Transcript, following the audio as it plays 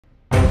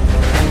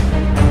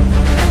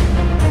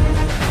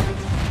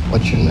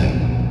What's your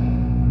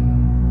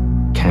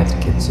name? Kenneth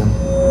Kitson?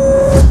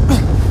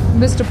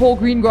 Mr. Paul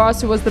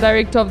Greengrass, who was the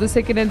director of the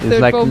second and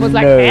third like, film, was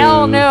like, no.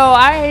 hell no,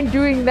 I ain't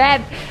doing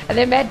that. And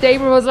then Matt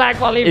Damon was like,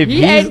 well, if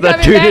he he's ain't not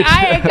coming doing back, it.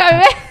 I ain't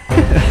coming back.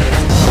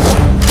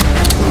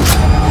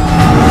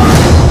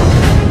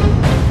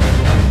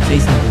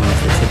 Jason Bourne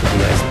is the tip of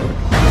the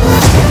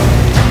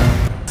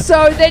iceberg.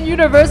 So then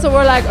Universal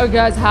were like, oh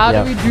guys, how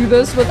Yeah. do we do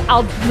this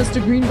without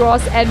Mr.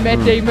 Greengrass and Matt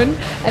Damon?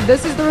 And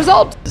this is the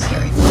result.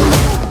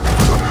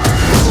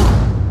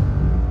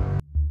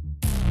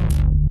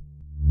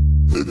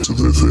 Active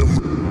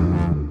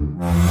FM.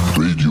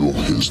 Radio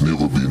has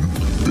never been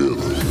better.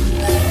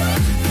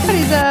 What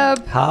is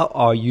up? How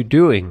are you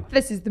doing?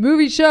 This is the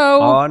movie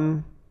show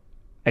On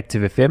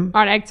Active FM.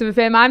 on Active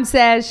FM. I'm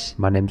Sash.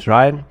 My name's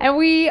Ryan. And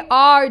we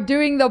are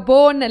doing the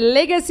Bourne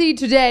Legacy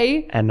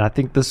today. And I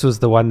think this was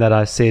the one that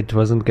I said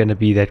wasn't going to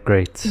be that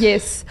great.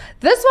 Yes.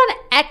 This one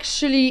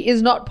actually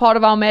is not part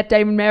of our Matt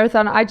Damon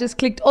marathon. I just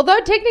clicked, although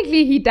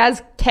technically he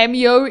does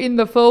cameo in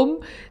the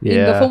film, in the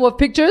Yeah. form of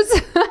pictures.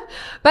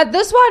 But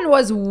this one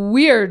was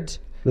weird.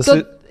 This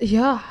So, is-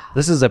 yeah.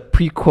 This is a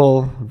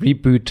prequel,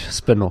 reboot,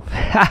 spin-off.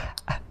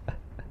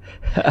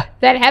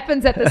 That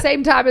happens at the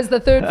same time as the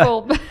third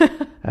film.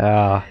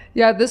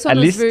 Yeah, this one At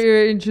was least-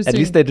 very interesting. At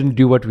least they didn't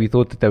do what we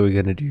thought that they were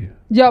going to do.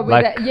 Yeah,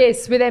 where Like,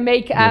 where they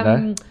make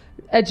know?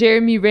 a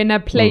Jeremy Renner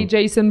play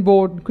Jason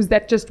Bourne, because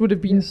that just would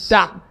have been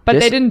dumb. But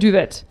they didn't do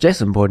that.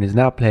 Jason Bourne is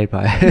now played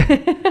by...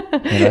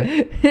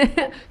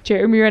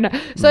 Jeremy Renner.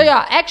 So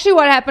yeah, actually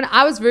what happened,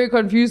 I was very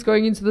confused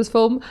going into this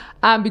film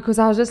because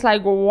I was just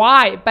like,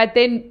 why? But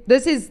then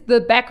this is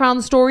the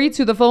background story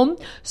to the film.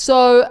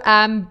 So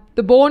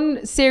the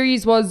Bourne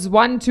series was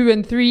 1, 2,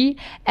 and 3.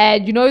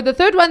 And you know, the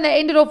third one, they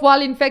ended off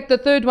well. In fact, the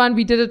third one,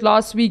 we did it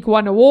last week,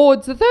 won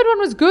awards. The third one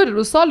was good. It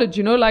was solid,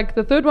 you know, like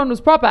the third one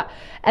was proper.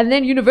 And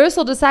then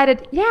Universal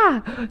decided,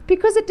 yeah,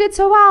 because it did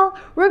so well,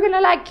 we're going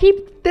to like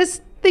keep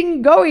this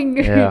thing going.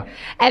 Yeah.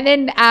 And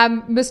then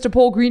Mr.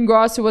 Paul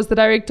Greengrass, who was the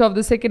director of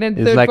the second and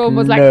He's third like, film,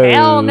 was no. like,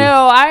 hell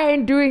no, I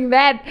ain't doing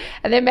that.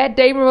 And then Matt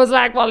Damon was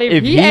like, well,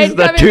 if he he's ain't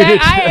not coming doing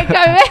back, I ain't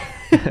coming back.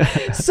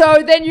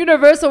 So then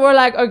Universal were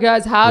like, oh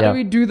guys, how do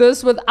we do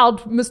this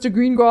without Mr.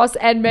 Greengrass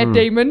and Matt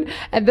Damon?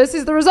 And this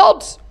is the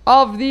result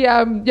of the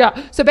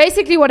so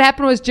basically what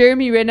happened was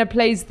Jeremy Renner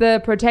plays the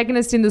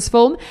protagonist in this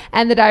film,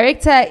 and the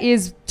director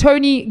is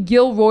Tony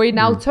Gilroy.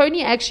 Now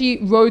Tony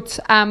actually wrote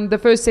the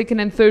first, second,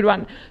 and third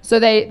one, so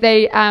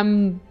they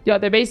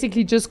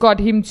basically just got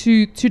him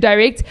to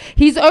direct.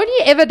 He's only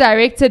ever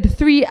directed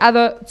two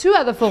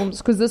other films,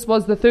 because this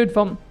was the third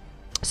film.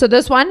 So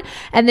this one,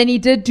 and then he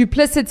did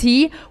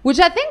Duplicity, which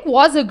I think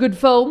was a good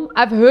film.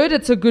 I've heard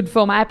it's a good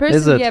film. I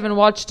personally haven't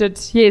watched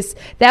it. Yes,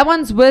 that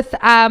one's with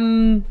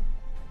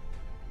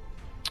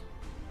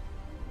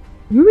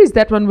who is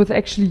that one with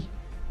actually?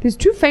 There's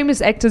two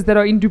famous actors that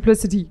are in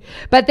Duplicity.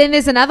 But then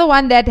there's another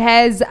one that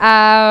has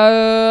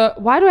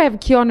why do I have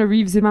Keanu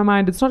Reeves in my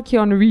mind? It's not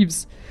Keanu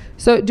Reeves.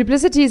 So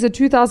Duplicity is a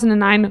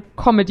 2009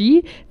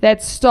 comedy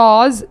that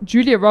stars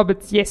Julia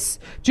Roberts. Yes,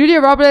 Julia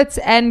Roberts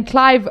and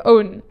Clive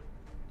Owen.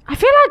 I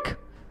feel like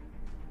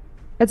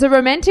it's a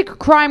romantic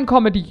crime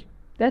comedy.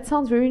 That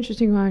sounds very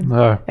interesting, Ryan.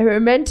 No. A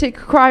romantic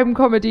crime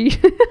comedy.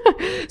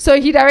 So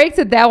he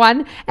directed that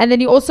one, and then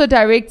he also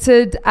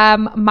directed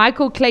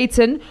Michael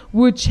Clayton,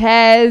 which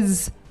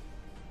has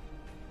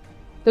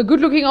the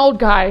good-looking old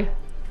guy.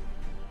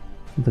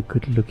 The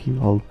good-looking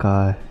old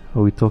guy.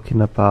 Are we talking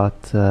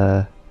about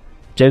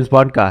James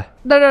Bond guy?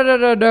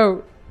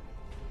 No.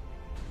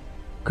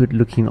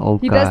 Good-looking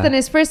old He guy. does the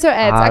Nespresso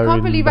ads. I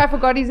can't believe I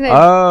forgot his name.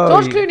 Oh,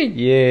 George Clooney.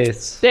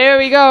 Yes. There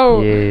we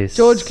go. Yes.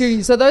 George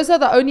Clooney. So those are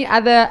the only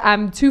other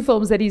two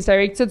films that he's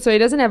directed. So he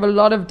doesn't have a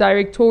lot of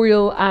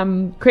directorial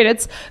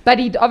credits, but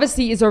he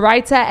obviously is a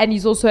writer and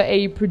he's also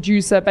a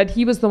producer. But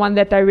he was the one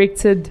that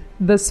directed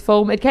this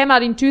film. It came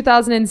out in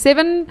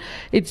 2007.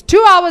 It's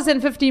 2 hours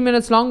and 15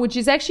 minutes long, which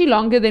is actually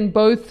longer than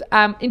both.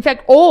 In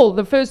fact, all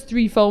the first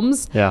three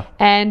films. Yeah.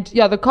 And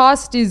yeah, the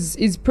cast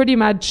is pretty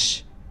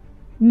much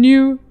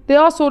new. There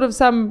are sort of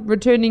some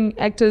returning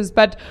actors,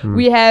 but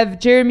we have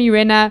Jeremy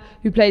Renner,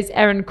 who plays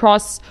Aaron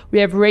Cross. We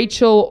have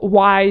Rachel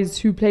Wise,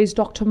 who plays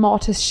Dr.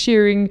 Martis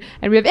Shearing.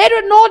 And we have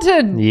Edward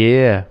Norton.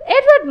 Yeah.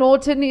 Edward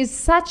Norton is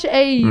such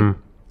a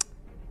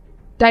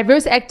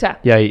diverse actor.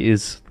 Yeah, he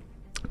is.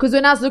 Because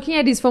when I was looking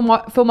at his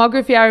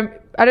filmography,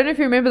 I don't know if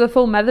you remember the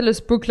film Motherless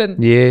Brooklyn.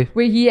 Yeah.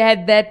 Where he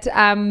had that...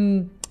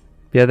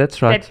 Yeah,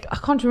 that's right. I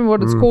can't remember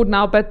what it's called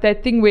now, but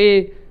that thing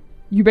where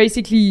you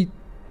basically...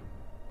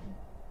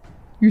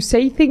 You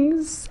say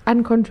things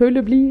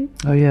uncontrollably.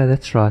 Oh, yeah,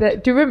 that's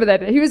right. Do you remember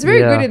that? He was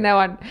very good in that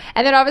one.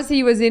 And then obviously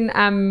he was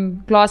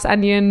in Glass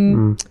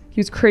Onion.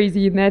 He was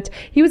crazy in that.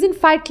 He was in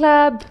Fight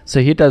Club.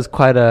 So he does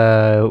quite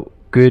a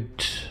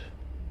good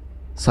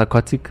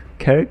psychotic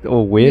character,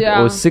 or weird,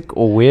 or sick,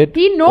 or weird.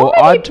 He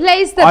normally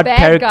plays the bad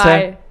character.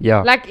 guy.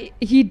 Yeah. Like,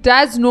 he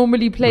does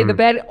normally play the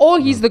bad, or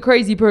he's the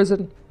crazy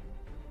person.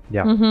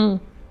 Yeah.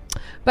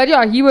 But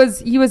yeah, he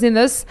was in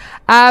this.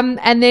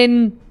 And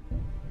then...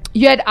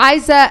 You had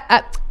Oscar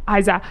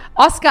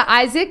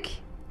Isaac.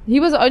 He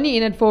was only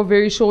in it for a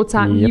very short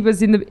time. Yep. He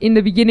was in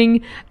the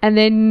beginning, and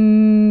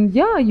then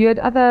you had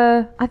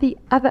other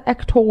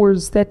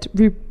actors that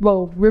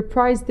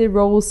reprised their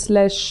roles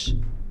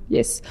 /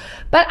 yes.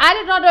 But I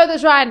did not know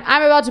this, Ryan.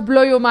 I'm about to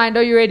blow your mind.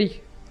 Are you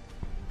ready?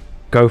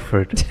 Go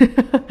for it.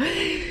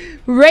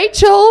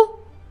 Rachel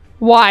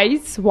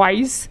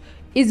Weisz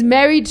is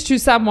married to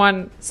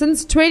someone.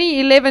 Since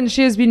 2011,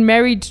 she has been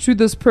married to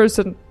this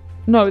person.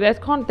 No,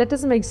 that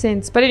doesn't make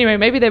sense. But anyway,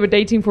 maybe they were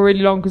dating for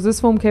really long because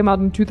this film came out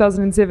in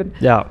 2007.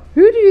 Yeah.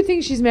 Who do you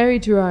think she's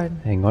married to, Ryan?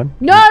 Hang on.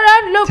 No,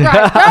 don't look,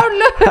 Ryan. Don't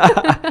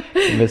look.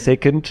 In a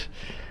second.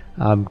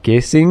 I'm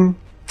guessing.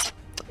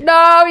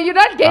 No, you're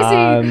not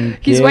guessing.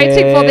 He's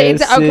waiting for the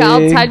answer. Okay,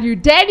 I'll tell you.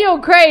 Daniel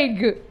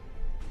Craig.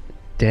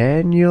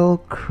 Daniel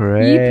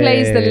Craig. He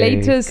plays the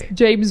latest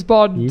James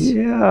Bond.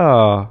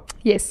 Yeah.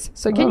 Yes.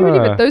 So can you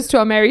believe it? Those two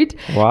are married.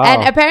 Wow.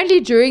 And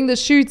apparently during the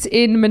shoots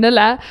in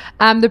Manila,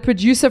 the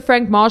producer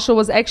Frank Marshall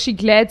was actually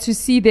glad to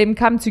see them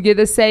come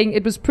together, saying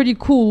it was pretty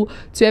cool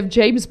to have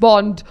James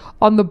Bond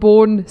on the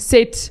Bourne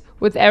set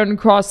with Aaron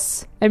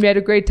Cross. And we had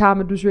a great time.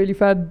 It was really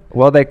fun.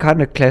 Well, they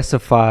kind of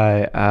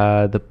classify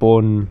the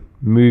Bourne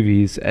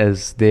movies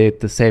as they're at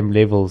the same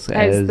levels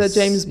as the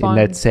James Bond.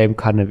 In that same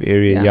kind of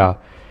area, yeah.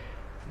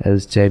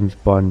 As James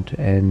Bond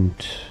and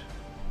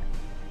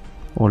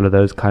all of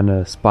those kind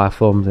of spy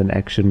films and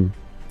action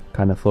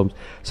kind of films.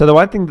 So the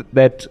one thing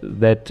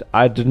that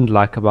I didn't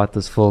like about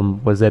this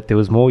film was that there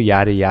was more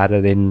yada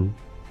yada than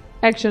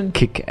action,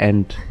 kick,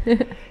 and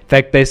in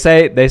fact they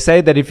say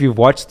that if you've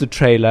watched the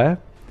trailer,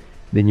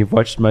 then you've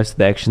watched most of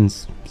the action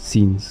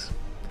scenes,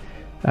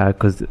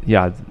 because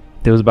there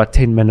was about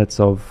 10 minutes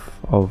of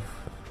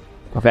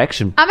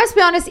action. I must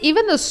be honest,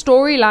 even the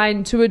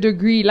storyline to a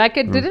degree, like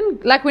it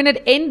didn't, like when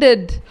it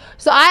ended.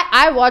 So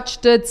I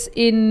watched it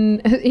in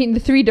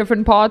 3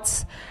 different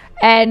parts,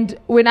 and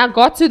when I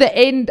got to the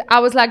end, I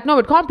was like, no,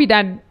 it can't be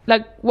done.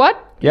 Like,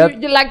 what?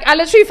 Yep. Like, I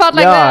literally felt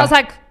like that. I was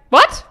like,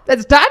 what?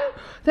 That's done?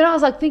 Then I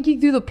was like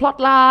thinking through the plot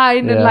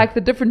line and like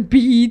the different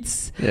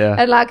beats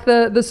and like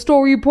the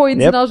story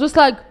points, and I was just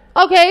like,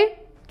 okay,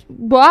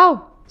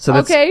 wow. So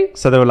okay.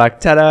 So they were like,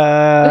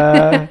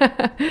 ta-da.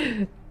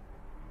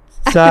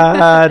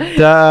 Ta-da.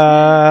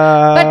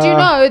 But you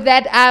know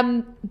that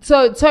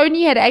so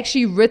Tony had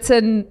actually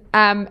written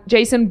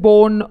Jason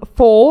Bourne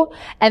 4,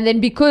 and then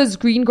because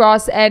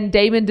Greengrass and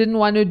Damon didn't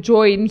want to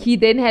join, he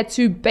then had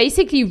to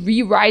basically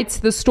rewrite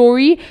the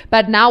story,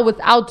 but now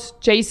without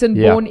Jason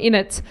Bourne in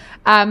it.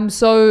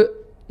 So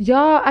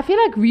yeah, I feel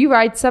like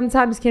rewrites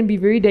sometimes can be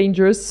very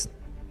dangerous.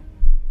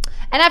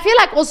 And I feel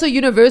like also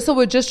Universal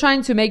were just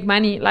trying to make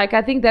money. Like,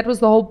 I think that was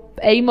the whole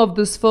aim of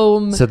this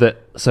film.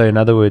 So in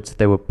other words,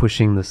 they were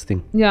pushing this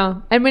thing.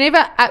 Yeah. And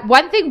whenever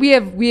one thing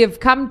we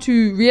have come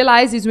to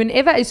realize is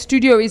whenever a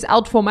studio is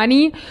out for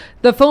money,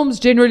 the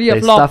films generally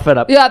a flop. They stuff it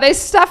up. Yeah, they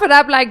stuff it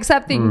up like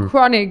something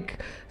chronic.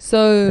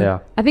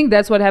 So I think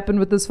that's what happened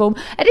with this film.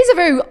 It is a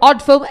very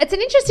odd film. It's an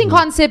interesting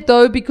concept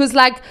though, because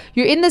like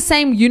you're in the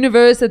same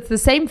universe, it's the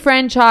same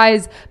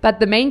franchise,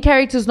 but the main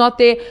character's not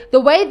there. The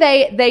way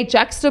they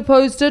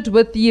juxtaposed it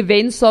with the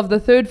events of the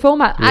third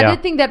film, I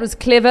did think that was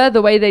clever,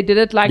 the way they did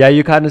it. Like,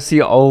 you kind of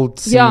see old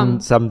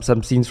scenes, some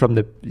scenes from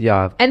the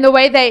and the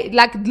way they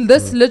like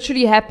this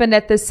literally happened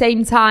at the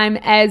same time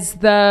as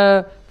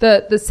the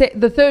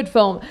third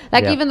film,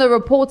 like even the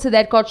reporter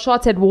that got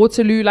shot at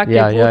Waterloo, like they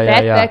brought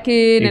that back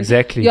in,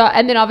 exactly.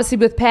 And then obviously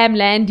with Pam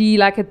Landy,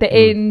 like at the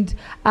end,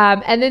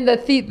 and then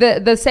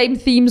the same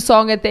theme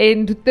song at the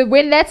end.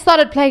 When that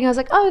started playing, I was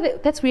like, oh,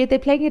 that's weird. They're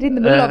playing it in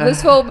the middle of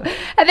this film,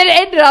 and then it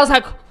ended. I was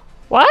like,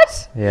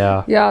 what?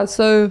 Yeah.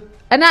 So,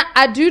 and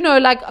I do know,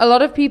 like a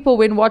lot of people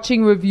when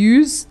watching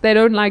reviews, they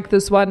don't like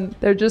this one.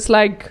 They're just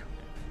like,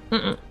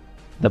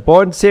 The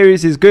Bourne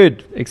series is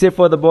good, except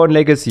for the Bourne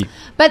Legacy.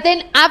 But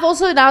then I've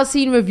also now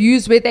seen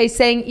reviews where they're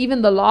saying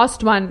even the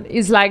last one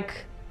is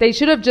like, they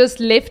should have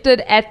just left it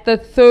at the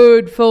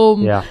third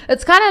film. Yeah.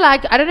 It's kind of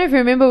like, I don't know if you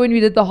remember when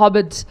we did The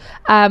Hobbit.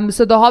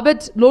 So The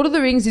Hobbit, Lord of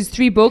the Rings is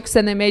 3 books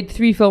and they made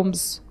 3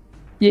 films.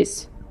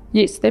 Yes,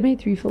 they made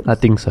 3 films. I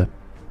think so.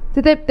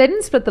 Did they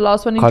didn't split the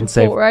last one into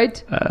 4,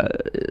 right?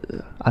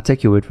 I'll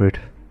take your word for it.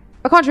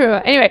 I can't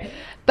remember. Anyway,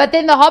 but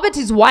then The Hobbit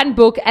is 1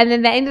 book and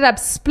then they ended up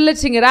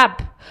splitting it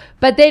up.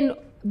 But then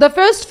the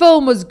first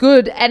film was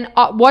good, and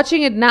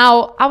watching it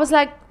now, I was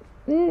like,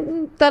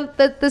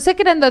 the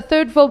second and the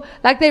third film,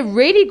 like they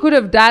really could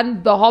have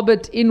done The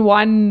Hobbit in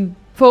 1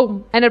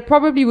 film, and it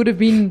probably would have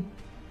been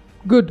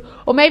good.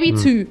 Or maybe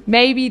 2.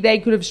 Maybe they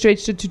could have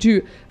stretched it to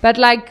 2. But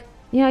like,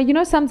 yeah, you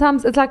know,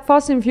 sometimes it's like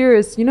Fast and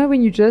Furious, you know,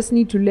 when you just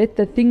need to let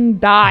the thing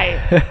die.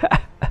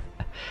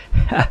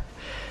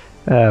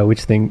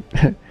 Which thing?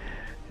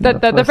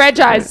 The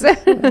franchise.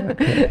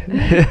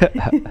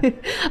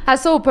 I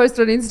saw a post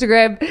on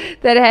Instagram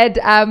that had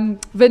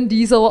Vin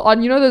Diesel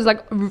on, you know, those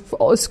like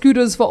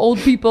scooters for old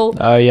people.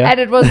 Oh yeah. And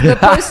it was the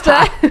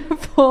poster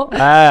for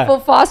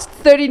Fast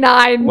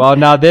 39. Well,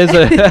 now there's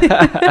a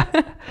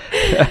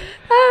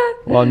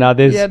Well, now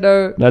there's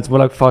no. That's more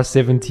like Fast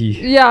 70.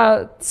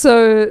 Yeah,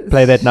 so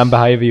Play that number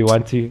however you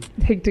want to.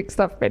 hectic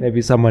stuff, man.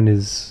 Maybe someone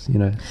is,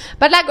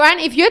 But like, Ryan,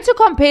 if you had to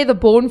compare the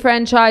Bourne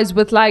franchise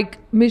with like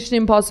Mission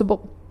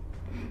Impossible,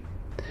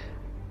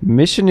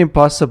 Mission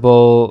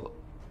Impossible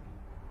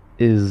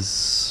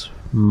is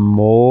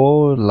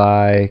more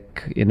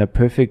like in a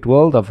perfect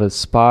world of a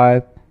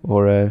spy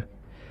or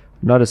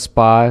not a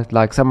spy,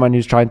 like someone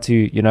who's trying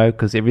to,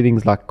 because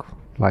everything's like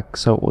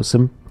so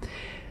awesome.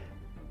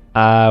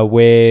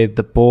 Where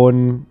the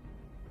Bourne,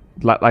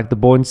 like the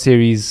Bourne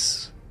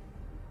series,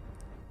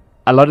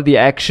 a lot of the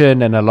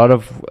action and a lot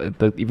of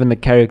even the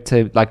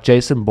character, like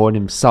Jason Bourne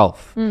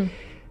himself,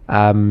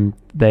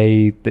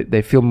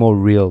 they feel more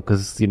real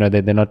because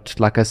they're not,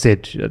 like I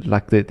said,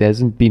 like there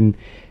hasn't been.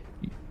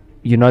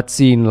 You're not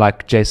seeing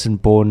like Jason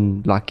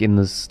Bourne like in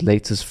this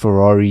latest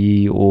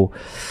Ferrari or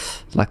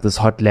like this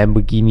hot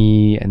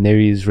Lamborghini, and there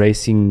he is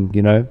racing,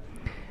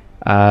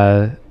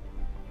 and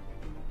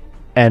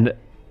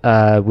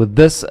with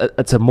this,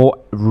 it's a more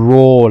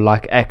raw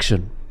like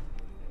action,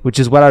 which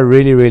is what I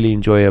really, really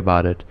enjoy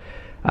about it.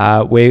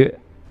 Where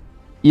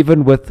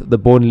even with the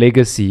Bourne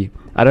Legacy,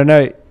 I don't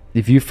know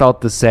if you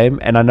felt the same,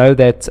 and I know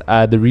that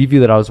the review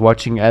that I was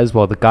watching as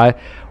well,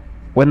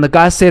 when the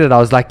guy said it, I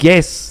was like,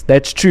 yes,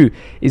 that's true.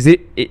 Is it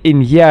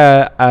in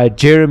here?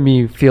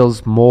 Jeremy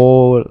feels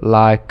more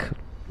like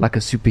a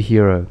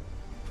superhero.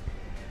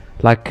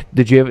 Like,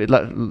 did you ever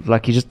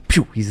like he just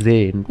he's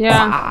there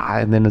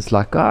and then it's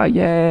like, oh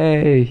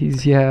yay,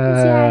 he's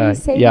here.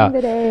 He's saving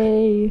the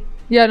day.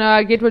 Yeah, no,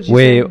 I get what you're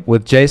saying. Where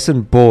with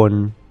Jason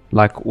Bourne,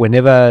 like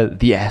whenever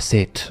the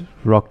asset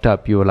rocked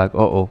up, you were like,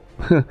 oh.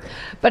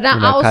 But now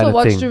I also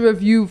watched a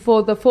review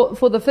for the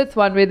fifth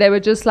one where they were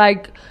just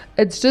like,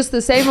 it's just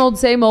the same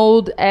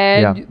old,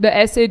 and the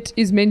asset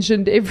is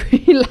mentioned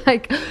every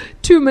like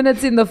 2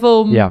 minutes in the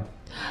film. Yeah.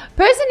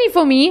 Personally,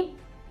 for me,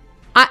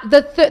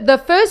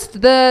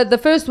 the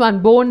first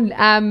one, Bourne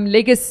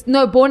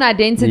Bourne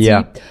Identity.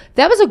 Yeah.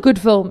 That was a good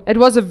film. It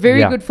was a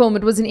very good film.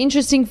 It was an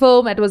interesting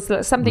film. It was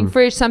something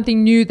fresh,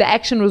 something new. The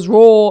action was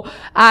raw.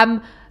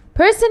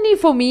 Personally,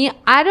 for me,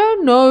 I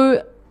don't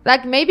know.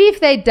 Like maybe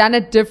if they'd done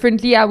it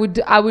differently, I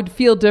would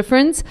feel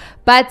different.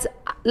 But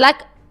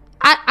like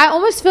I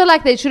almost feel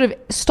like they should have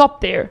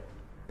stopped there.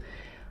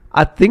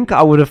 I think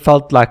I would have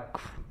felt like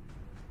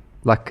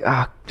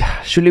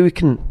surely we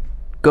can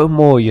go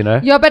more,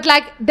 Yeah, but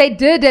like they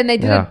did, and they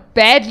did it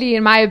badly,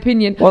 in my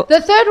opinion. Well, the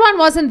third one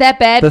wasn't that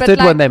bad. The third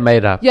one they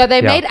made up. Yeah,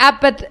 they made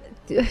up, but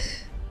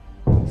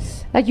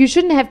like you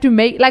shouldn't have to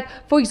make, like,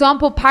 for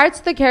example, Pirates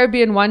of the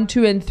Caribbean 1,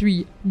 2, and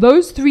 3.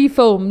 Those 3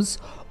 films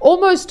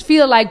almost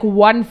feel like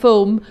one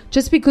film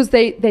just because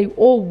they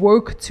all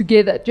work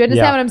together. Do you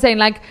understand what I'm saying?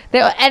 Like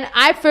and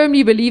I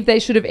firmly believe they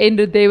should have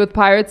ended there with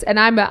Pirates, and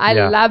I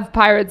love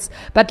Pirates,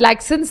 but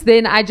like since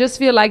then I just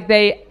feel like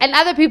and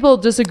other people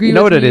disagree with me. You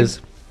know what it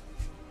is?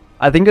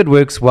 I think it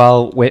works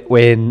well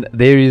when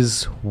there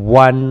is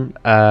one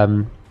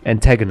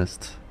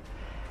antagonist,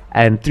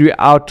 and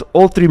throughout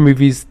all 3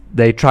 movies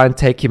they try and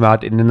take him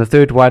out, and in the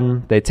third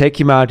one they take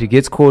him out, he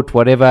gets caught,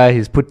 whatever,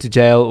 he's put to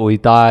jail or he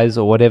dies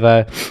or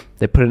whatever,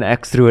 they put an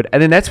axe through it,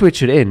 and then that's where it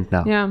should end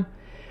now. Yeah.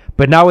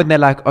 But now when they're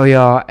like, oh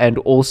yeah, and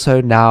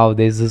also now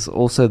there's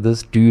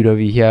this dude over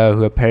here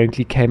who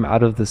apparently came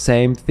out of the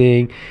same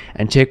thing,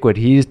 and check what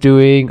he's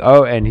doing.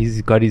 Oh, and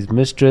he's got his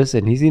mistress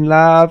and he's in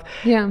love.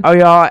 Yeah. Oh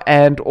yeah,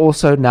 and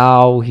also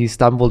now he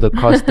stumbled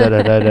across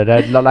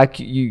like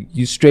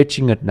you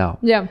stretching it now.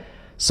 Yeah.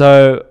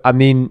 So I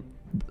mean,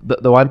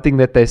 the one thing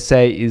that they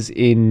say is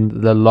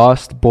in the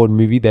last Bourne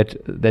movie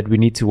that we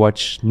need to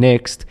watch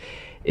next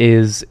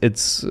is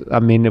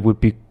it would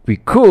be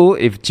cool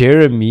if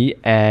Jeremy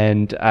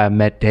and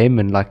Matt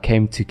Damon like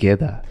came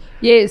together.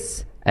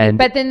 Yes.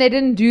 But then they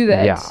didn't do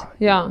that.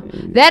 Yeah.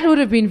 That would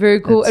have been very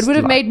cool. It would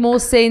have made more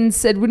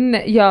sense. It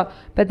wouldn't. Yeah.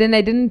 But then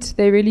they didn't.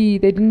 They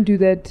didn't do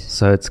that.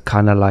 So it's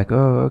kind of like,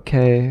 oh,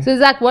 okay. So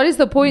it's like, what is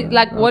the point?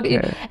 Like, what?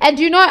 Okay.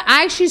 And I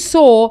actually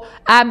saw.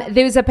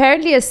 There was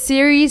apparently a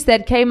series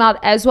that came out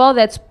as well.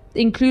 That's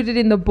included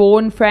in the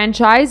Bourne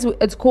franchise.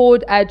 It's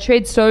called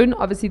Treadstone.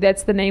 Obviously,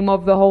 that's the name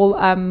of the whole.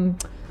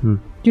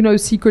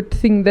 Secret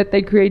thing that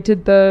they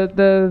created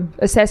the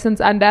assassins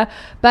under,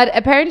 but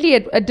apparently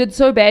it did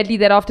so badly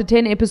that after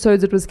 10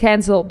 episodes it was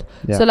cancelled.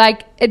 So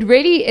like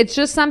it's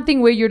just something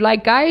where you're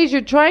like, guys,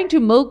 you're trying to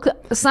milk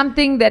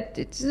something that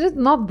it's just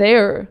not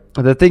there.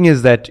 The thing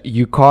is that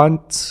you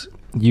can't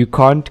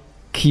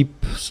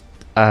keep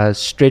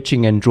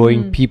stretching and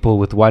drawing people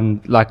with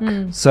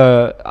one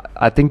so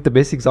I think the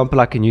best example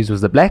I can use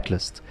was the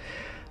Blacklist.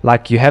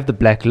 Like you have the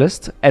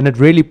Blacklist and it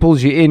really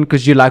pulls you in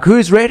because you're like,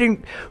 who's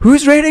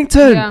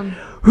Reddington? Yeah.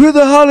 Who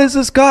the hell is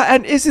this guy?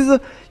 And is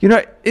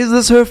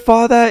this her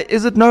father?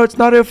 No, it's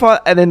not her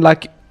father. And then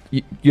like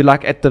you're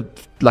like at the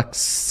like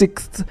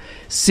 6th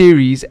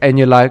series and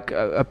you're like,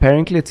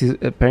 apparently it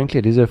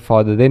is her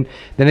father. Then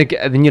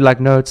you're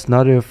like, no, it's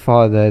not her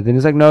father. Then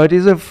it's like, no, it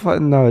is her father.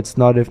 No, it's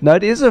not her. No,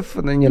 it is her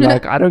father. Then you're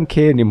like, I don't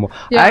care anymore.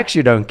 I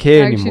actually don't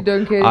care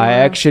anymore. I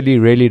actually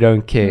really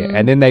don't care.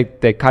 And then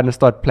they kind of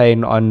start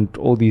playing on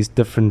all these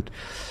different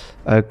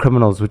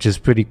criminals, which is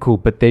pretty cool.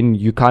 But then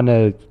you kind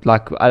of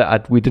like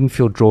we didn't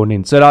feel drawn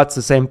in. So that's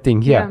the same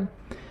thing here. Yeah.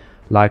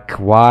 Like,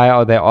 why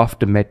are they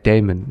after Matt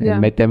Damon? And Yeah.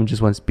 Matt Damon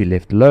just wants to be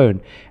left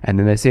alone. And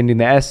then they send in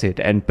the asset.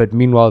 But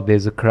meanwhile,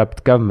 there's a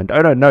corrupt government.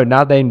 Oh, no.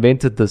 Now they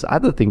invented this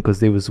other thing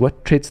because there was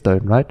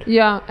Treadstone, right?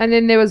 Yeah. And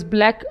then there was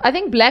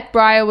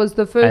Blackbriar was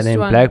the first And then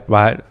one.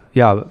 Blackbriar,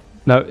 yeah.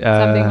 No,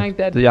 Something like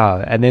that.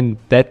 Yeah. And then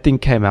that thing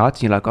came out.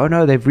 And you're like, oh,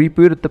 no, they've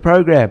rebooted the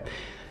program.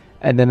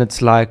 And then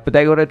it's like, but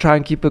they got to try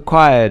and keep it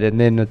quiet. And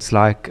then it's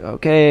like,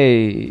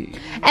 okay.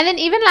 And then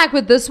even like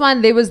with this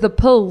one, there was the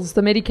pills,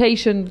 the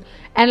medication.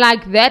 And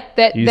like that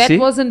see?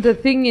 wasn't a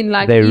thing in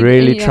like... They're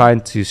really yeah.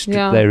 trying to...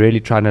 Yeah. They're really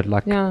trying to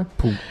like... Yeah.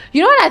 pull.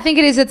 You know what I think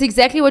it is? It's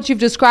exactly what you've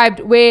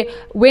described, where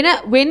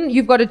when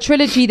you've got a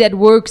trilogy that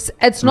works,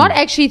 it's not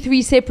actually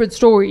 3 separate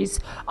stories.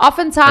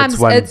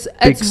 Oftentimes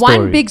it's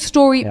one big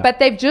story, Yeah. but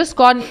they've just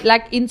gone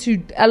like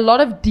into a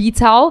lot of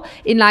detail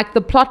in like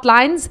the plot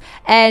lines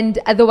and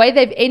the way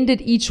they've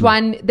ended each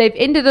one. They've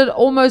ended it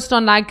almost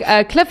on like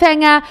a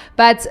cliffhanger,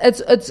 but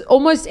it's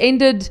almost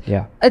ended.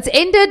 Yeah. It's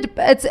ended.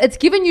 It's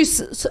given you.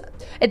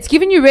 It's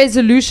given you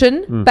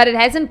resolution, but it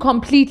hasn't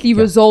completely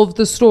resolved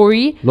the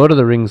story. Lord of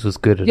the Rings was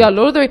good at Yeah, it.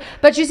 Lord of the Rings.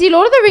 But you see,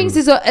 Lord of the Rings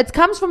it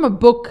comes from a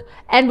book.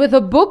 And with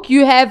a book,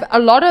 you have a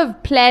lot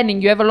of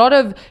planning. You have a lot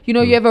of, you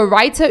have a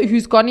writer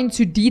who's gone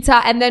into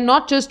detail, and they're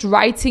not just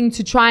writing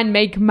to try and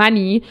make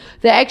money.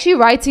 They're actually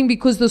writing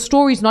because the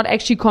story's not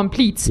actually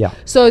complete. Yeah.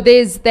 So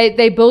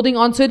they're building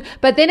onto it.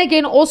 But then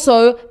again,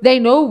 also, they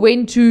know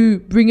when to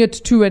bring it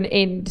to an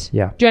end.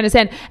 Yeah. Do you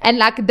understand? And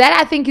like that,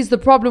 I think, is the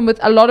problem with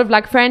a lot of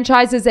like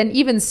franchises and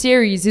even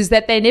series, is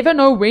that they never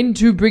know when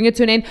to bring it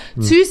to an end.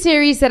 2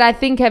 series that I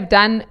think have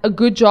done a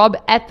good job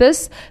at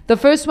this. The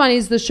first one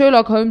is the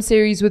Sherlock Holmes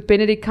series with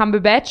Benedict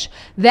Cumberbatch.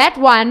 That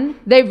one,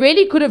 they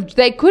could have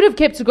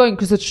kept it going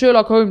because it's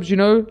Sherlock Holmes,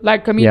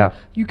 like, I mean, Yeah.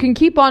 you can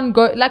keep on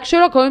going. Like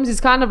Sherlock Holmes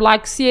is kind of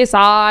like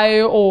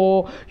CSI,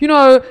 or,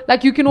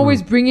 like you can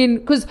always bring in,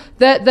 because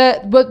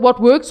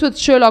what works with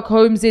Sherlock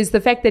Holmes is the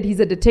fact that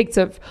he's a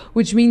detective,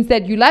 which means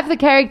that you love the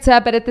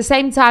character, but at the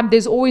same time,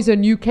 there's always a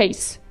new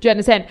case. Do you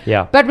understand?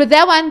 Yeah. But with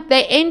that one,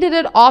 they ended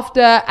it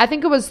after, I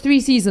think it was 3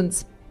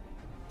 seasons.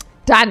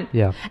 Done.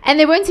 Yeah. And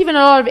there weren't even a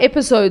lot of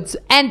episodes.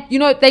 And,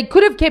 they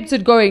could have kept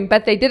it going,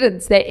 but they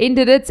didn't. They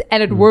ended it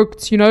and it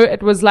worked.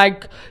 It was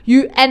like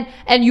you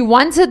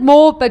wanted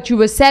more, but you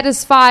were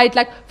satisfied.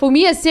 Like for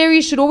me, a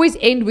series should always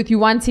end with you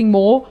wanting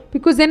more,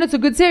 because then it's a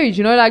good series,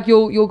 like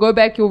you'll go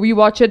back, you'll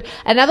rewatch it.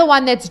 Another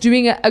one that's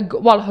doing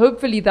well,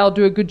 hopefully they'll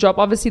do a good job.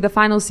 Obviously the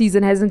final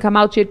season hasn't come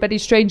out yet, but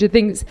it's Stranger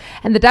Things.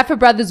 And the Duffer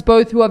Brothers,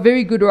 both, who are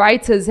very good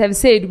writers, have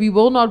said, we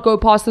will not go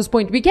past this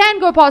point. We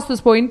can go past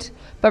this point,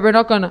 but we're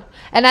not gonna.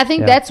 And I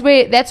think that's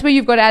where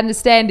you've got to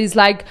understand is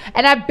like,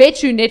 and I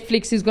bet you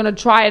Netflix is gonna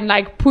try and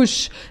like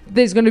push.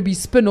 There's gonna be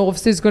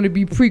spin-offs. There's gonna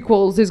be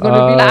prequels. There's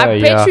gonna be like, I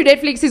bet you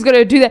Netflix is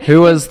gonna do that. Who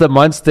was the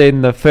monster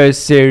in the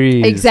first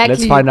series? Exactly.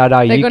 Let's find out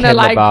how you came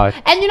about.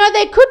 And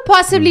they could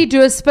possibly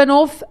do a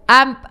spin-off.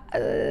 I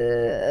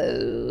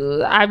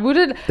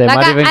wouldn't. They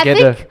might even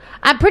get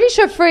I'm pretty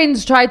sure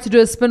Friends tried to do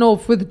a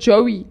spin-off with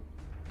Joey,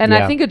 and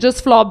I think it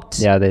just flopped.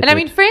 Yeah, they and did. I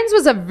mean, Friends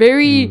was a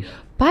very.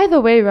 By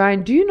the way,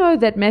 Ryan, do you know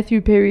that Matthew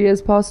Perry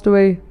has passed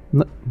away?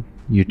 No,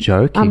 you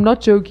joking? I'm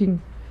not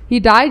joking. He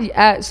died.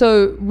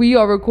 So we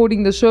are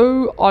recording the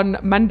show on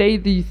Monday,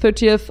 the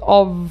 30th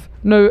of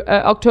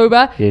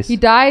October. Yes. He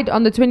died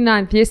on the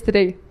 29th,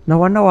 yesterday. No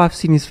wonder I've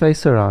seen his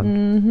face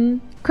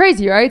around.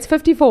 Crazy, right? It's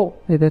 54.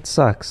 Hey, that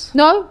sucks.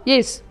 No?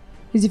 Yes.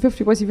 Is he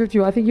 50? Was he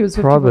 50? I think he was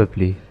 50.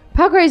 Probably.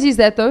 How crazy is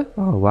that, though?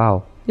 Oh,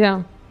 wow.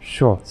 Yeah.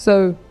 Sure.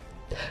 So,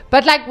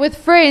 but like with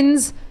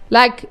Friends,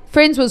 like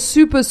Friends was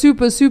super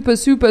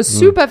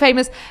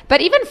famous.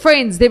 But even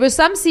Friends, there were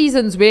some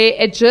seasons where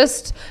it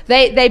just,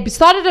 they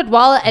started it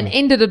well and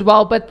ended it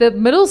well. But the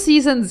middle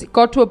seasons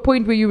got to a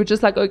point where you were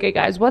just like, okay,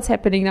 guys, what's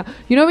happening now?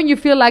 When you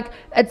feel like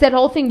it's that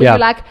whole thing where you're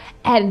like,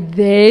 and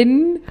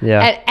then,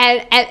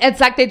 and it's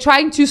like they're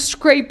trying to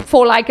scrape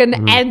for like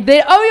an, and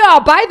then, oh yeah,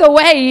 by the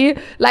way,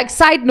 like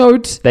side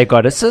note, they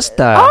got a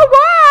sister.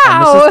 Oh wow.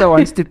 And the sister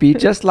wants to be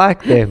just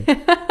like them.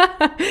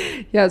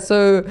 Yeah,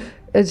 so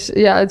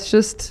it's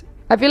just,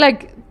 I feel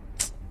like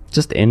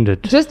just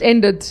ended.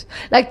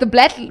 Like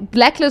the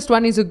blacklist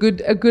one is a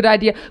good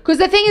idea, because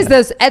the thing is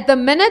this: at the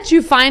minute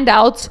you find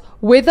out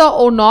whether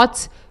or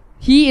not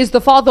he is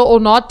the father or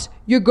not,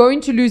 you're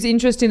going to lose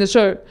interest in the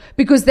show,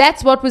 because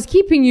that's what was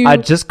keeping you. I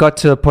just got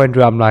to a point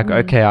where I'm like,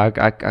 okay,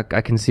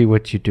 I can see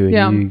what you're doing.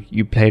 Yeah.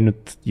 You playing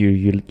it.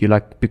 You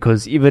like,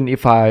 because even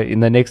if in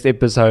the next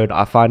episode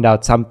I find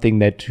out something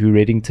that who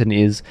Reddington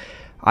is,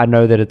 I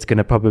know that it's going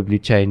to probably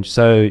change.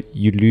 So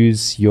you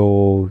lose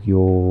your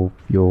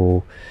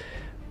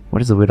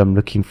what is the word I'm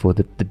looking for?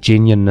 The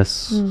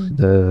genuineness.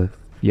 When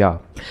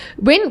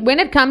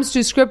it comes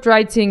to script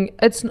writing,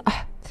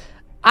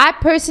 I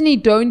personally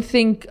don't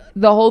think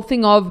the whole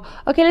thing of,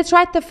 okay, let's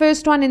write the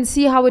first one and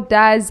see how it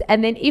does,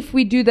 and then if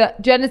we do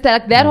you understand?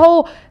 Like that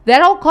whole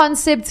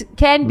concept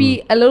can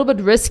be a little bit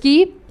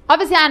risky.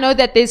 obviously I know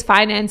that there's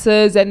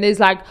finances and there's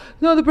like,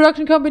 no, the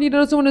production company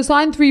doesn't want to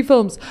sign 3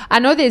 films. I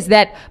know there's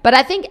that, but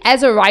I think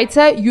as a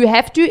writer, you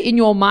have to in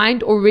your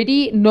mind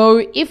already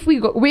know if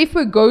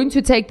we're going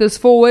to take this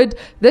forward,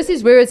 this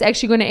is where it's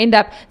actually going to end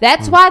up.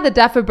 That's why the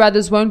Duffer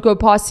Brothers won't go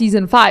past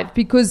season 5,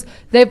 because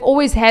they've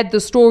always had the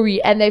story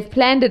and they've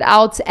planned it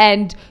out,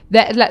 and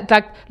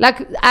that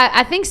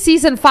I think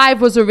season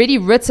 5 was already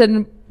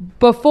written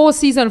before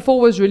season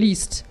 4 was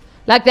released.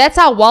 Like, that's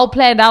how well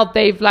planned out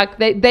they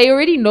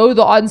already know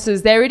the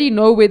answers. They already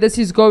know where this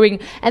is going.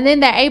 And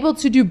then they're able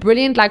to do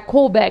brilliant, like,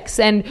 callbacks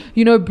and,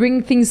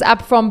 bring things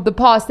up from the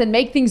past and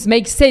make things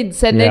make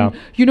sense. And then,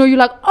 you're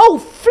like, oh,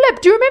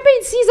 flip. Do you remember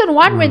in season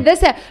 1 when this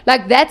happened?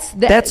 Like,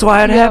 that's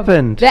why it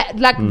happened.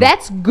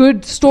 That's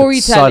good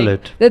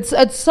storytelling.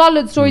 It's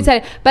solid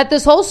storytelling. But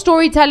this whole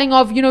storytelling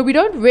of, we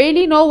don't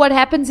really know what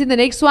happens in the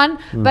next one.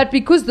 But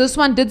because this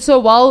one did so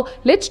well,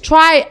 let's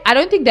try. I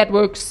don't think that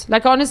works.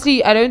 Like,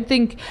 honestly, I don't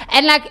think...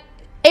 And like,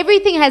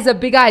 everything has a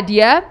big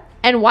idea,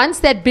 and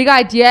once that big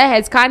idea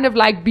has kind of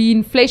like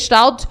been fleshed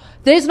out,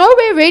 there's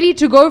nowhere really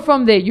to go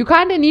from there. You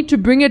kind of need to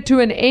bring it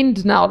to an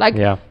end now. Like,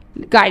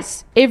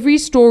 guys, every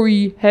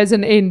story has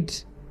an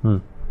end.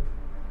 And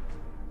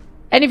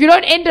if you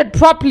don't end it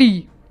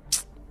properly,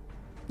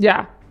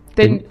 then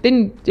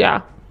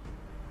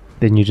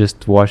you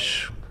just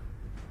wash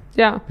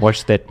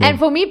that. And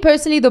for me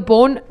personally, the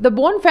Bourne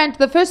franchise,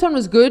 the first one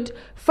was good.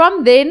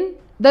 From then,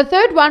 the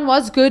third one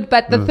was good,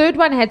 but the third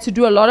one had to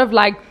do a lot of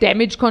like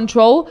damage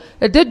control.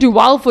 It did do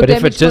well for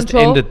damage control. But if it just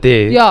ended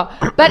there.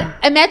 Yeah. But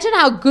imagine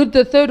how good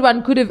the third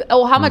one could have,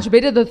 or how much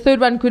better the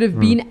third one could have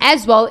been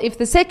as well if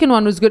the second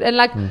one was good.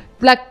 And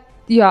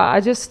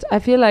I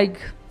feel like,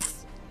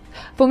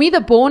 for me,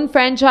 the Bourne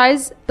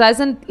franchise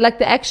doesn't, like,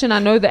 the action, I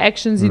know the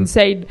action's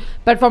insane,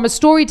 but from a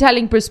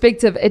storytelling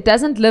perspective, it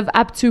doesn't live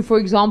up to, for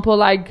example,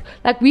 like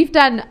we've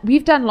done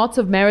lots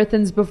of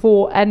marathons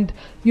before, and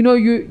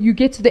you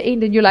get to the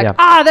end and you're like,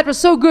 that was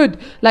so good.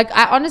 Like,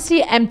 I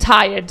honestly am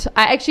tired.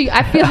 I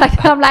feel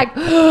like I'm like,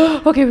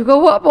 okay, we've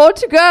got more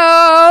to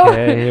go.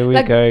 Okay, here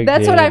we go.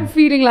 That's what I'm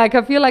feeling like.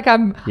 I feel like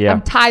I'm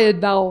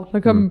tired now.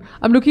 Like, I'm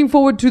looking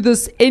forward to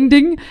this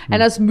ending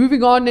and us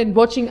moving on and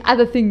watching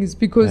other things,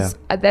 because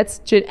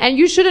and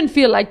you shouldn't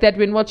feel like that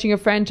when watching a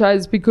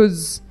franchise,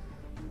 because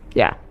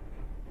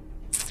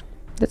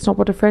that's not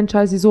what a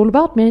franchise is all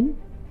about, man.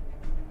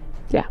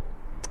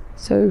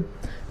 So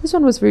this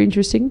one was very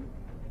interesting.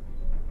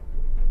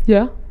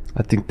 I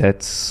think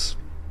that's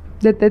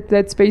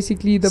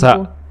basically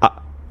the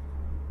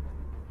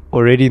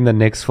already in the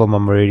next film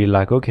I'm already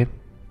like, okay,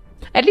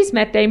 at least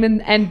Matt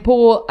Damon and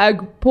Paul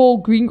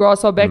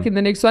Greengrass are back in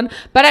the next one.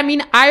 But I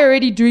mean, I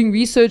already doing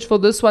research for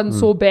this one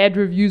saw bad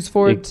reviews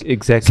for it.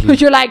 Exactly. So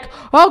you're like,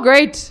 oh,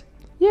 great.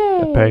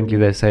 Yeah. Apparently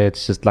they say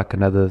it's just like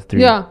another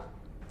 3. Yeah.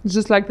 It's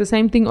just like the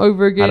same thing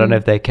over again. I don't know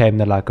if they came,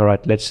 they're like, all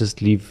right, let's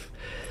just leave.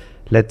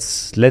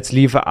 Let's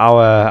leave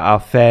our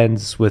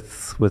fans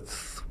with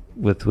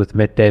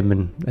Matt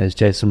Damon as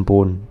Jason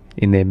Bourne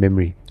in their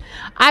memory.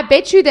 I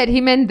bet you that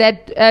him and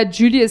that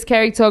Julia's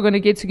character are going to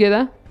get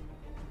together.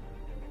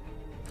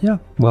 Yeah,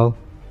 well,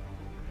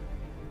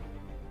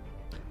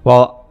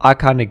 I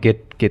kind of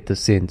get the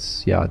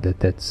sense,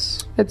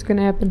 that's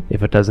gonna happen.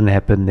 If it doesn't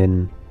happen,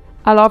 then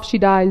I laugh she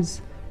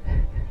dies.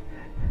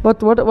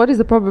 What is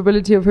the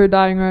probability of her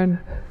dying, Ryan?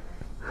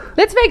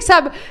 Let's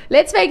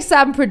make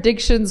some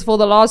predictions for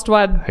the last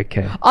one.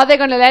 Okay. Are they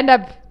gonna land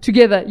up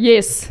together?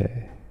 Yes.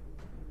 Okay.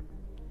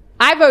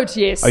 I vote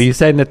yes. Are you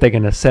saying that they're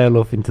gonna sail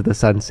off into the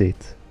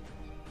sunset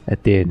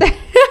at the end?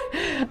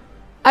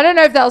 I don't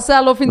know if they'll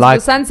sail off into the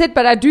sunset,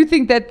 but I do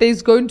think that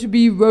there's going to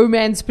be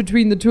romance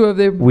between the two of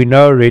them. We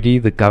know already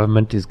the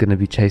government is going to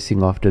be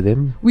chasing after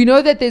them. We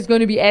know that there's going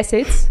to be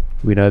assets.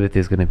 And we know that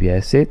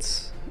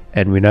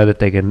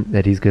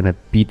that he's going to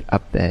beat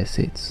up the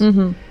assets.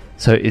 Mm-hmm.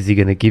 So is he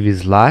going to give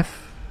his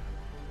life?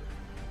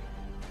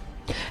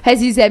 Has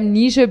his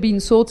amnesia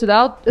been sorted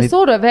out?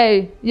 Sort of,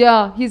 hey.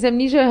 Yeah, his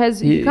amnesia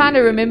he kind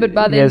of remembered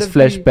by the end of the...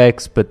 He has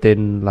flashbacks, but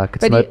then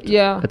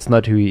it's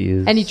not who he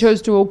is. And he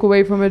chose to walk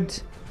away from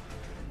it.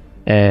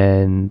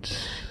 And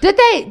did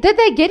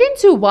they get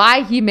into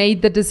why he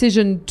made the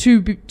decision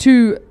to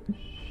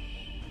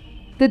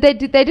they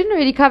didn't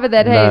really cover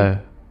that? No. Hey,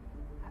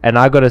 and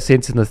I got a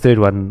sense in the third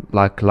one,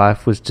 like,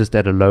 life was just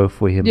at a low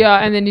for him. Yeah,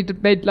 and then he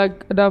made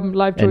like a dumb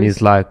life choice. And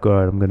he's like, all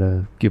right, I'm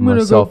gonna give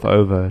myself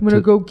over. I'm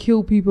gonna go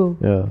kill people.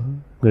 Yeah,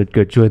 I'm gonna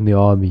go join the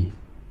army,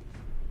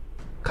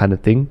 kind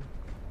of thing.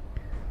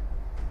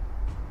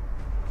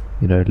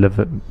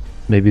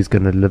 Maybe he's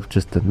gonna live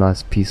just a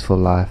nice, peaceful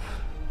life.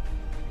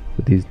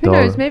 Who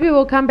knows? Maybe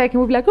we'll come back and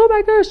we'll be like, oh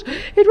my gosh,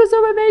 it was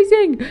so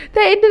amazing.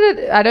 They ended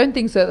it. I don't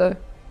think so, though,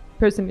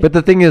 personally. But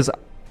the thing is,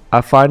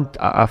 I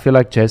feel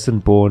like Jason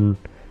Bourne,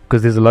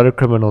 because there's a lot of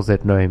criminals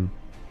that know him,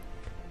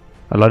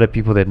 a lot of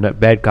people that know,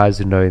 bad guys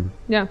who know him.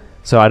 Yeah.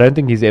 So I don't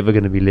think he's ever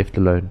going to be left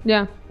alone.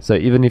 Yeah. So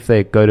even if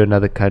they go to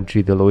another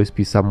country, there'll always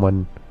be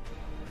someone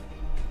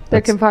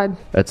that can find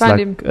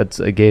him.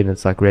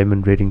 It's like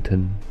Raymond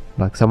Reddington.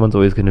 Like, someone's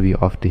always going to be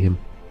after him.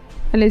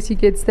 Unless he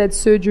gets that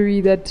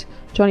surgery that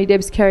Johnny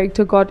Depp's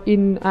character got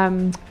in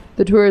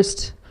The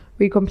Tourist,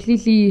 where he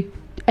completely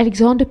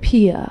Alexander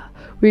Pierre,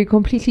 where he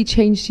completely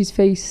changed his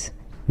face.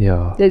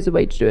 Yeah. There's a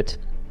way to do it.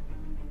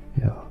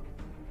 Yeah.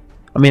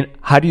 I mean,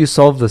 how do you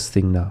solve this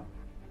thing now?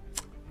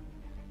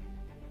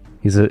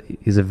 He's a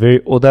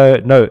very, although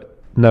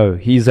no,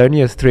 he's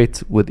only a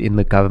threat within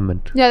the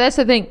government. Yeah, that's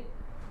the thing.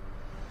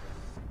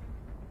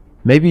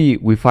 Maybe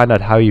we find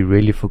out how he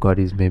really forgot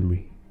his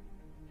memory.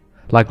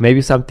 Like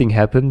maybe something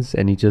happens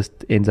and he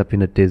just ends up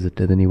in a desert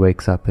and then he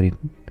wakes up and he... Do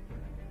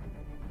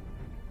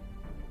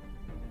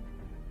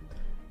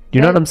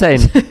you know what I'm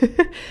saying?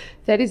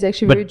 That is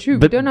actually very true.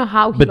 We don't know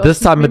how he But lost this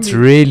his time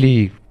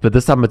memory.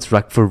 this time it's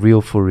like for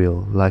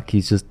real. Like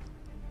he's just...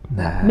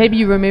 Nah. Maybe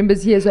he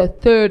remembers he has a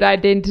third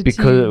identity.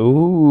 Because,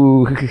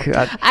 ooh.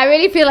 I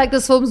really feel like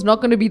this film's not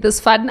going to be this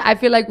fun. I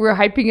feel like we're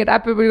hyping it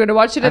up and we're going to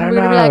watch it and we're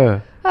going to be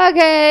like,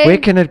 okay. Where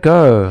can it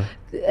go?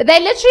 They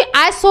literally,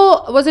 I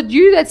saw, was it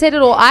you that said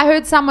it, or I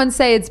heard someone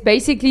say it's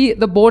basically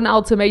the Bourne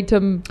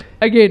ultimatum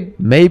again.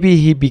 Maybe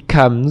he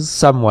becomes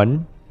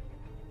someone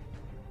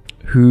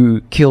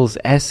who kills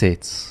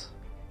assets,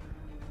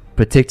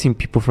 protecting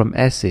people from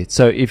assets.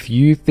 So if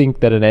you think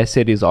that an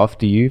asset is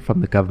after you from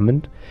the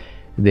government,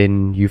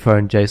 then you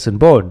phone Jason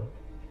Bourne,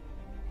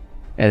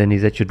 and then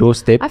he's at your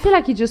doorstep. I feel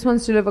like he just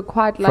wants to live a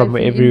quiet life in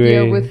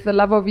India with the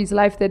love of his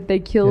life that they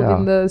killed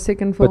in the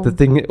second film. But the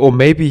thing, or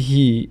maybe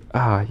he,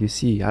 you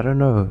see, I don't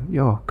know,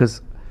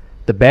 because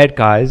the bad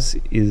guys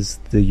is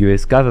the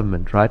US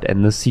government, right?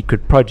 And the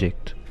secret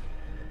project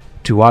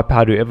to wipe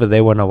out whoever they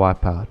want to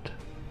wipe out.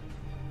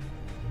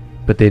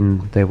 But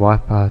then they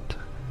wipe out.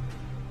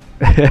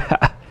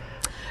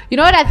 You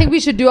know what I think we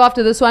should do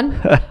after this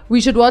one? We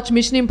should watch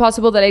Mission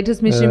Impossible, the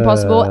latest Mission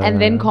Impossible, and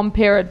then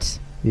compare it.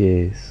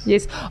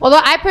 Yes.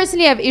 Although I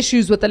personally have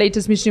issues with the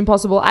latest Mission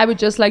Impossible, I would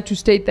just like to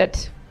state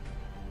that.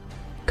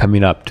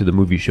 Coming up to the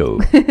movie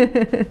show.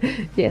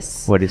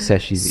 Yes. What is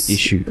Sashi's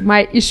issue?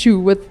 My issue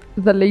with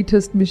the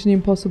latest Mission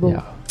Impossible.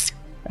 Yeah.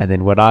 And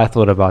then what I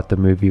thought about the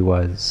movie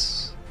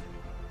was...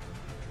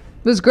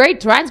 It was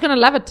great. Ryan's going to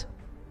love it.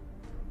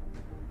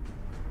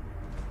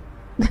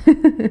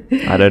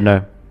 I don't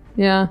know.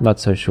 Yeah. Not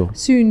so sure.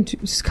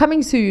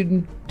 Coming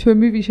soon to a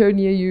movie show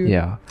near you.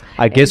 Yeah.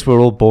 I guess we're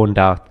all boned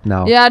out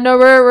now. Yeah, no,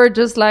 we're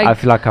just like... I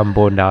feel like I'm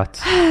boned out.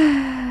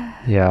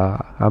 Yeah,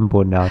 I'm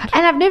boned out.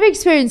 And I've never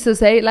experienced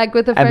this, like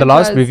with the And the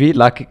last movie,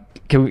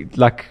 can we,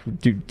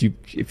 do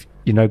if,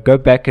 go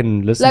back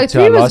and listen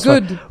to our last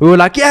one. We were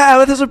like,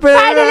 yeah, this was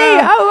brilliant.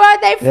 Finally!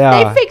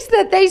 They fixed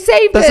it. They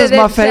saved it. This is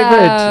my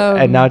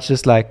favorite. And now it's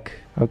just like,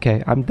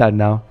 okay, I'm done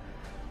now.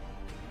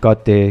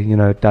 Got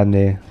there, done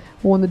there.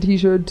 Worn the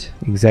t-shirt.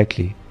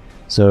 Exactly.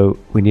 So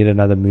we need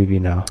another movie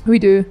now. We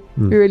do.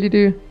 We really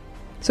do.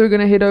 So we're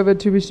going to head over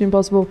to Mission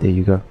Impossible. There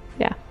you go.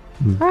 Yeah.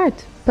 All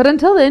right. But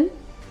until then.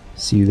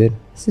 See you then.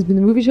 This has been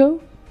the movie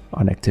show.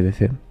 On Active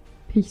FM.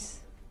 Peace.